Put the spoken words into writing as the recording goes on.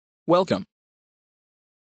Welcome.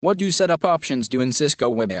 What do setup options do in Cisco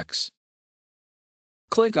WebEx?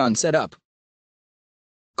 Click on Setup.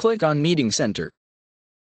 Click on Meeting Center.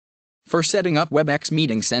 For setting up WebEx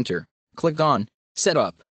Meeting Center, click on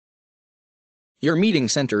Setup. Your meeting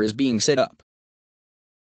center is being set up.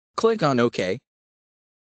 Click on OK.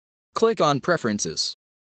 Click on Preferences.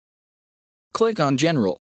 Click on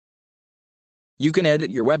General. You can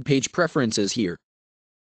edit your web page preferences here.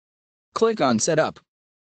 Click on Setup.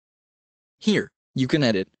 Here, you can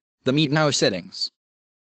edit the Meet Now settings.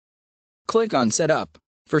 Click on Setup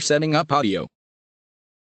for setting up audio.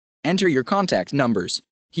 Enter your contact numbers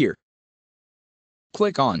here.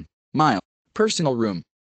 Click on My Personal Room.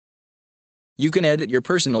 You can edit your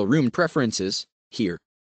personal room preferences here.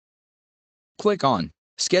 Click on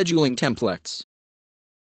Scheduling Templates.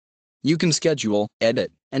 You can schedule,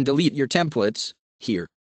 edit, and delete your templates here.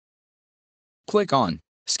 Click on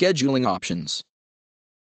Scheduling Options.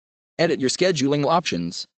 Edit your scheduling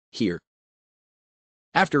options here.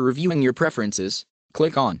 After reviewing your preferences,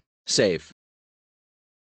 click on Save.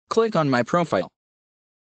 Click on My Profile.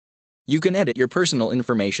 You can edit your personal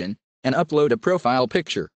information and upload a profile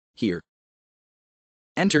picture here.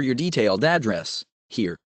 Enter your detailed address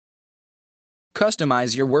here.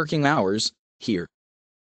 Customize your working hours here.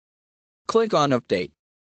 Click on Update.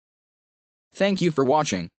 Thank you for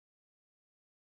watching.